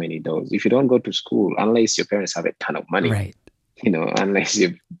opens so many doors. If you don't go to school, unless your parents have a ton of money, unless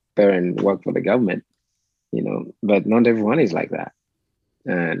your parents work for the government, but not everyone is like that.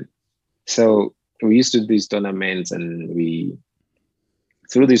 And so we used to do these tournaments, and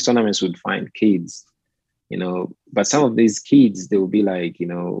through these tournaments would find kids, but some of these kids, they will be like,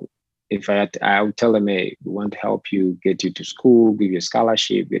 if I would tell them, hey, we want to help you, get you to school, give you a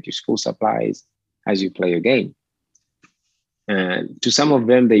scholarship, get you school supplies as you play your game. And to some of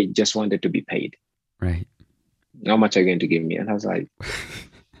them, they just wanted to be paid. Right. How much are you going to give me? And I was like,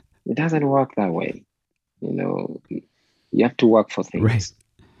 it doesn't work that way. You have to work for things. Right.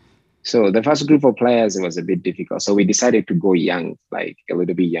 So the first group of players, it was a bit difficult. So we decided to go young, like a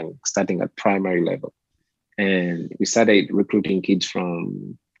little bit young, starting at primary level. And we started recruiting kids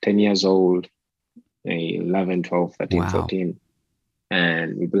from 10 years old, 11, 12, 13, 14.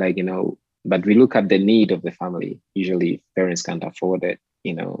 And we'd be like, but we look at the need of the family. Usually parents can't afford it.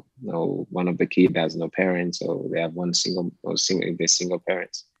 One of the kids has no parents, or they have they're single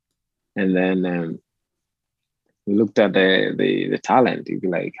parents. And then we looked at the talent. You'd be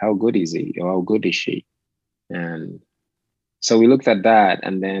like, how good is he, or how good is she? And so we looked at that,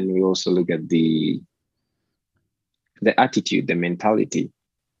 and then we also look at the attitude, the mentality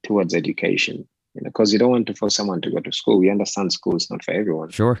towards education, because you don't want to force someone to go to school. We understand school is not for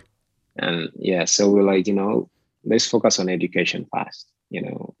everyone. Sure. And so we're like, let's focus on education first.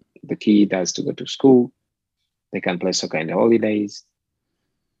 The kid has to go to school. They can play soccer in the holidays,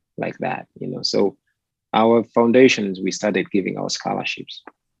 like that, So our foundations, we started giving our scholarships,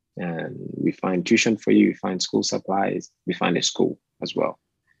 and we find tuition for you, we find school supplies, we find a school as well.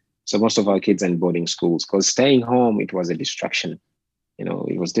 So most of our kids are in boarding schools, because staying home, it was a distraction.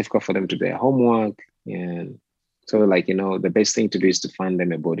 It was difficult for them to do their homework. And so like, the best thing to do is to find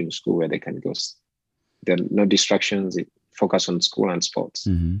them a boarding school where they can go. There are no distractions, focus on school and sports.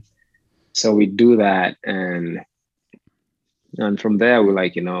 Mm-hmm. So we do that. And from there, we're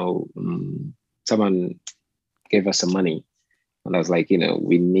like, someone gave us some money. And I was like,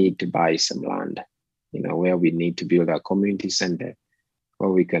 we need to buy some land, where we need to build a community center where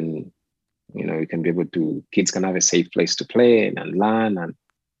we can, we can be able to, kids can have a safe place to play and learn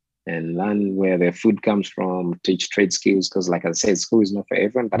and learn where their food comes from, teach trade skills. Because like I said, school is not for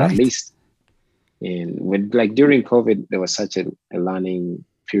everyone, but at least during COVID, there was such a learning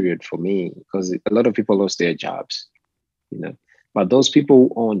period for me, because a lot of people lost their jobs, but those people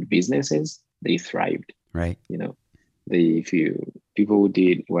who owned businesses, they thrived. Right. People who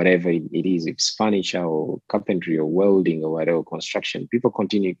did whatever it is, if it's furniture or carpentry or welding or whatever, construction, people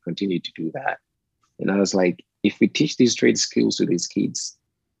continue to do that. And I was like, if we teach these trade skills to these kids,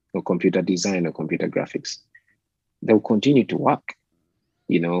 or computer design or computer graphics, they'll continue to work.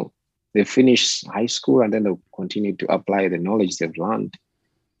 They finish high school, and then they'll continue to apply the knowledge they've learned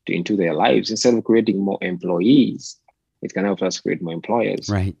into their lives. Instead of creating more employees, it can help us create more employers.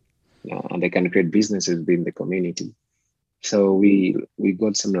 Right. And they can create businesses within the community. So we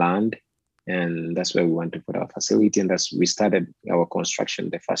got some land, and that's where we want to put our facility. And we started our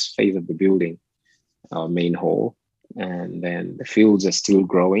construction, the first phase of the building, our main hall. And then the fields are still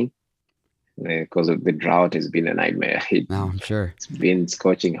growing, because of the drought has been a nightmare. I'm sure. It's been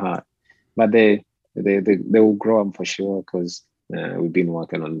scorching hot, but they will grow up for sure, because we've been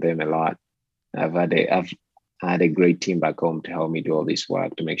working on them a lot. I've had a great team back home to help me do all this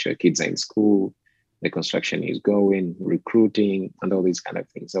work, to make sure kids are in school, the construction is going, recruiting, and all these kind of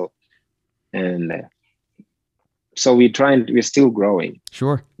things. So we're still growing.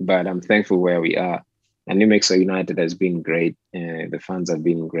 Sure. But I'm thankful where we are. And New Mexico United has been great. The fans have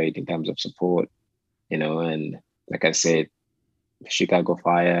been great in terms of support, and like I said, Chicago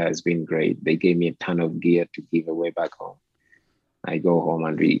Fire has been great. They gave me a ton of gear to give away back home. I go home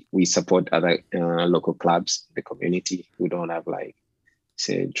and we support other local clubs, the community who don't have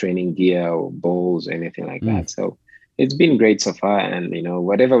say training gear or balls or anything like that. So it's been great so far. And,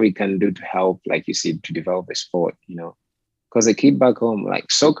 whatever we can do to help, like you said, to develop the sport, because a kid back home,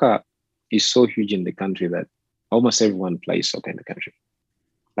 like soccer is so huge in the country that almost everyone plays soccer in the country.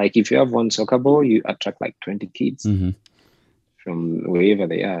 Like if you have one soccer ball, you attract like 20 kids from wherever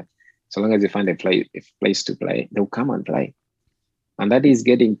they are. So long as you find a place to play, they'll come and play. And that is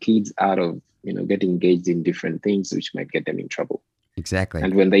getting kids out of, getting engaged in different things, which might get them in trouble. Exactly.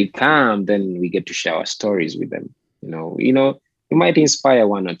 And when they come, then we get to share our stories with them. You might inspire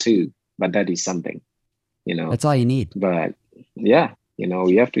one or two, but that is something, That's all you need. But yeah,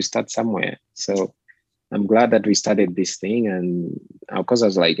 you have to start somewhere. So I'm glad that we started this thing. And of course, I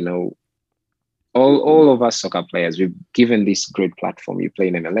was like, all of us soccer players, we've given this great platform. You play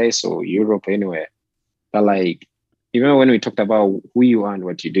in MLS or Europe, anywhere. But like, even when we talked about who you are and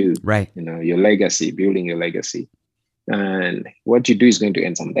what you do, right? Your legacy, building your legacy, and what you do is going to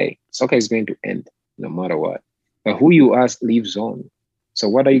end someday. Soccer is going to end no matter what. But who you are lives on. So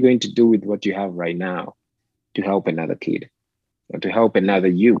what are you going to do with what you have right now to help another kid or to help another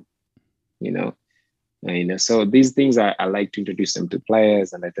you? So these things I like to introduce them to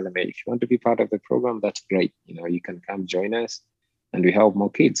players, and I tell them, hey, if you want to be part of the program, that's great. You can come join us, and we help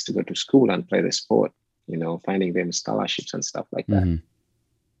more kids to go to school and play the sport. Finding them scholarships and stuff like that.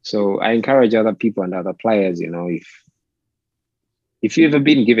 So I encourage other people and other players, if you've ever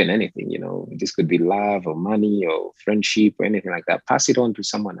been given anything, this could be love or money or friendship or anything like that, pass it on to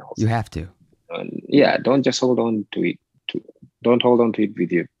someone else. You have to. Yeah, don't just hold on to it. Don't hold on to it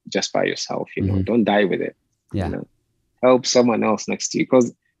with you just by yourself. Don't die with it. Yeah. Help someone else next to you,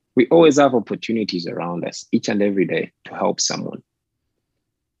 because we always have opportunities around us each and every day to help someone.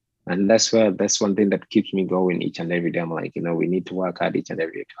 And that's one thing that keeps me going each and every day. I'm like, we need to work hard each and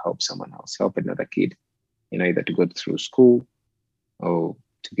every day to help someone else, help another kid, either to go through school or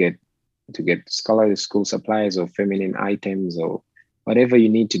to get school supplies or feminine items or whatever you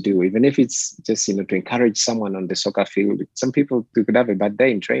need to do, even if it's just, to encourage someone on the soccer field. Some people could have a bad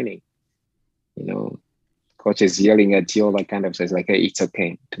day in training, coaches yelling at you, all that kind of stuff. It's like, hey, it's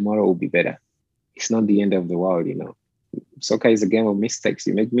okay. Tomorrow will be better. It's not the end of the world, Soccer is a game of mistakes.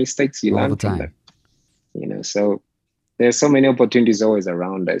 You make mistakes, you learn from them. So there's so many opportunities always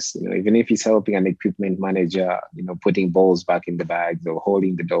around us, even if it's helping an equipment manager, putting balls back in the bags or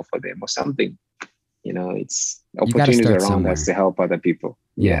holding the door for them or something. It's opportunities around somewhere. Us to help other people.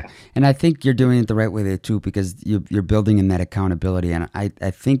 Yeah. And I think you're doing it the right way there too, because you're building in that accountability. And I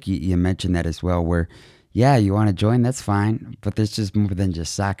think you mentioned that as well, where, yeah, you want to join, that's fine, but there's just more than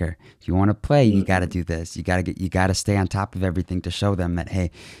just soccer. If you want to play, you got to do this. You got to stay on top of everything to show them that,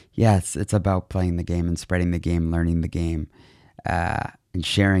 hey, yes, it's about playing the game and spreading the game, learning the game, and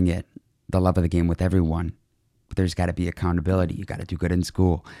sharing it, the love of the game with everyone. But there's got to be accountability. You got to do good in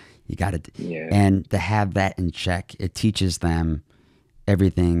school. You got to, and to have that in check, it teaches them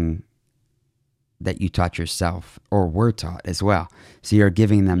everything that you taught yourself or were taught as well. So you're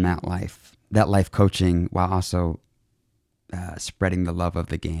giving them that life coaching, while also spreading the love of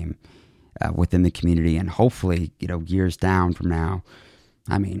the game within the community. And hopefully, years down from now,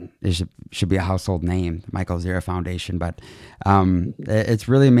 I mean, there should be a household name, Micheal Azira Foundation. But it's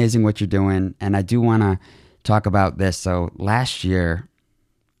really amazing what you're doing. And I do want to talk about this. So last year,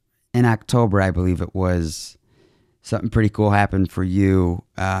 in October, I believe it was, something pretty cool happened for you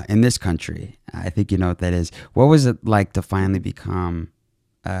in this country. I think you know what that is. What was it like to finally become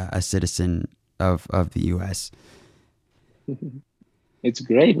a citizen of the U.S.? It's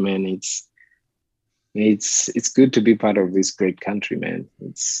great, man. It's good to be part of this great country, man.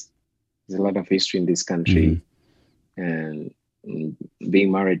 There's a lot of history in this country, and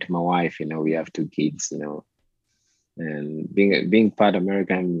being married to my wife, we have 2 kids, and being part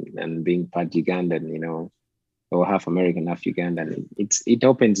American and being part Ugandan, or half American, half Ugandan, it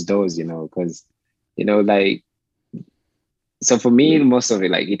opens doors, because, like, so for me, most of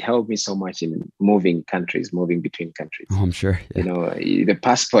it, like, it helped me so much in moving between countries. Oh, I'm sure. Yeah. The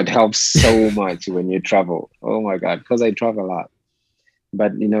passport helps so much when you travel. Oh my God, because I travel a lot.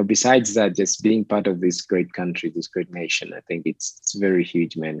 But, besides that, just being part of this great country, this great nation, I think it's very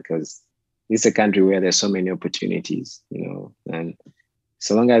huge, man, because it's a country where there's so many opportunities, and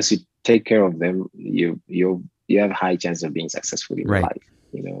so long as you take care of them, you have a high chance of being successful in life,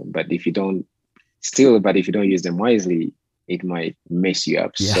 but if you don't use them wisely, it might mess you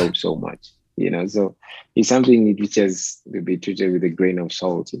up so much, so it's something which has to be treated with a grain of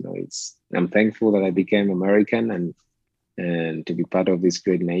salt. I'm thankful that I became American and to be part of this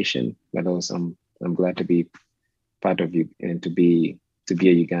great nation, but also I'm glad to be part of you and to be a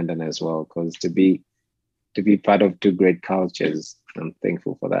Ugandan as well, because to be part of 2 great cultures, I'm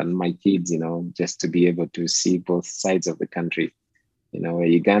thankful for that. And my kids, just to be able to see both sides of the country, where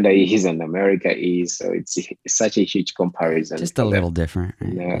Uganda is and America is. So it's such a huge comparison. Just a little different.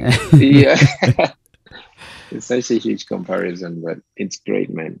 Right? Yeah. It's such a huge comparison, but it's great,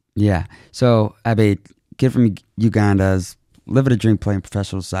 man. Yeah. So, I mean, kid from Uganda's living a dream playing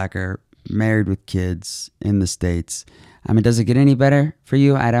professional soccer, married with kids in the States. I mean, does it get any better for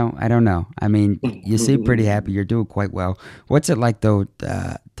you? I don't know. I mean, you seem pretty happy. You're doing quite well. What's it like, though,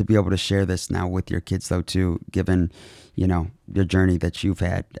 to be able to share this now with your kids, though, too, given, your journey that you've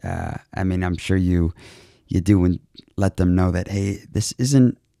had? I mean, I'm sure you do and let them know that, hey, this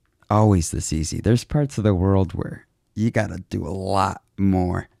isn't always this easy. There's parts of the world where you got to do a lot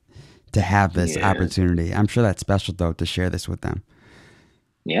more to have this opportunity. I'm sure that's special, though, to share this with them.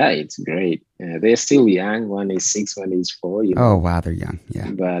 Yeah, it's great. They're still young. One is 6, one is 4. Oh wow, they're young. Yeah,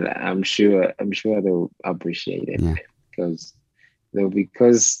 but I'm sure they'll appreciate it. Yeah,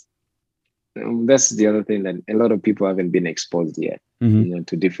 because that's the other thing, that a lot of people haven't been exposed yet,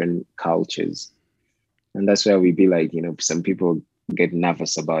 to different cultures, and that's why we be like, some people get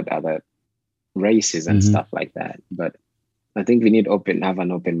nervous about other races and stuff like that. But I think we need have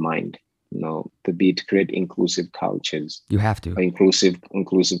an open mind. To create inclusive cultures. You have to. Or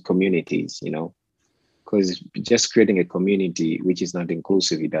inclusive communities, because just creating a community which is not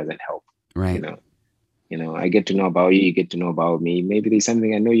inclusive, it doesn't help. Right. I get to know about you, you get to know about me. Maybe there's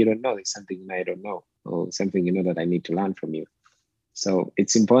something I know you don't know, there's something I don't know, or something that I need to learn from you. So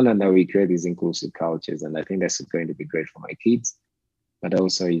it's important that we create these inclusive cultures, and I think that's going to be great for my kids. But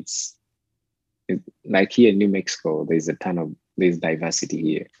also it's like here in New Mexico, there's diversity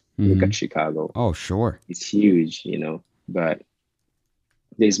here. Look at Chicago. Oh, sure. It's huge, but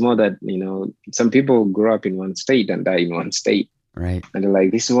there's more that, some people grow up in one state and die in one state. Right. And they're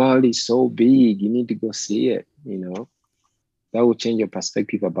like, this world is so big, you need to go see it, That will change your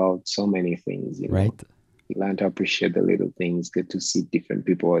perspective about so many things, Right. You learn to appreciate the little things, get to see different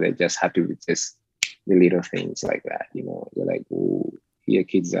people that are just happy with just the little things like that, You're like, oh, here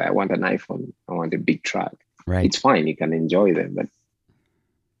kids, I want an iPhone, I want a big truck. Right. It's fine, you can enjoy them, but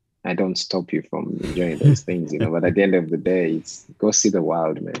I don't stop you from enjoying those things, But at the end of the day, it's go see the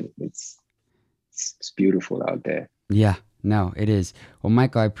world, man. It's beautiful out there. Yeah, no, it is. Well,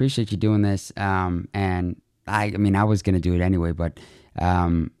 Michael, I appreciate you doing this. And I mean, I was going to do it anyway, but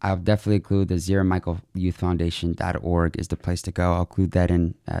I'll definitely include the Azira Micheal Youth Foundation.org is the place to go. I'll include that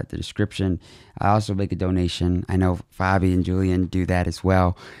in the description. I also make a donation. I know Fabi and Julian do that as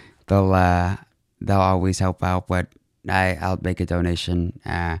well. They'll always help out, but I'll make a donation.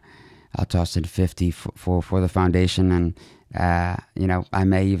 I'll toss in $50 for the foundation, and I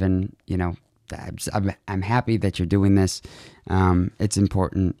may even I'm happy that you're doing this. It's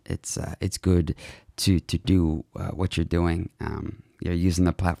important. It's good to do what you're doing. You're using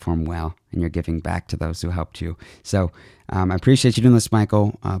the platform well, and you're giving back to those who helped you. So I appreciate you doing this,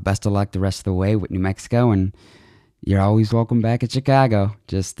 Michael. Best of luck the rest of the way with New Mexico, and you're always welcome back at Chicago.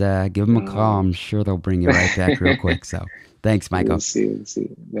 Just give them a call. I'm sure they'll bring you right back real quick. So thanks, Michael. We'll see.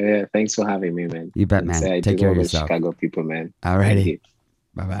 Yeah, thanks for having me, man. You bet, man. Take care of yourself. Chicago people, man. Alrighty.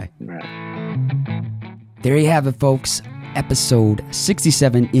 Bye-bye. Right. There you have it, folks. Episode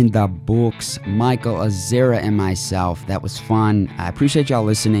 67 in the books. Micheal Azira and myself. That was fun. I appreciate y'all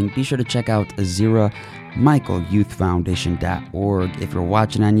listening. Be sure to check out Azira Micheal Youth Foundation.org. If you're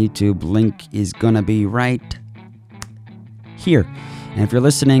watching on YouTube, link is going to be right here. And if you're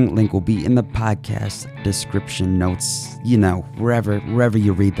listening, link will be in the podcast description notes, wherever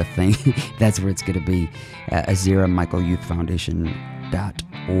you read the thing, that's where it's going to be. Azira Micheal Youth Foundation.org.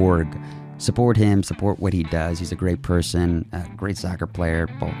 Support him, support what he does. He's a great person, a great soccer player.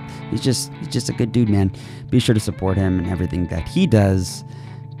 He's just a good dude, man. Be sure to support him and everything that he does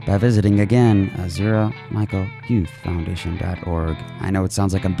by visiting, again, Azira Micheal Youth Foundation.org. I know it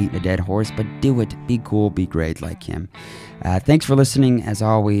sounds like I'm beating a dead horse, but do it. Be cool, be great like him. Thanks for listening. As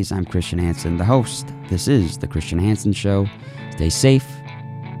always, I'm Christian Hansen, the host. This is The Christian Hansen Show. Stay safe,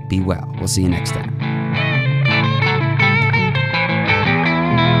 be well. We'll see you next time.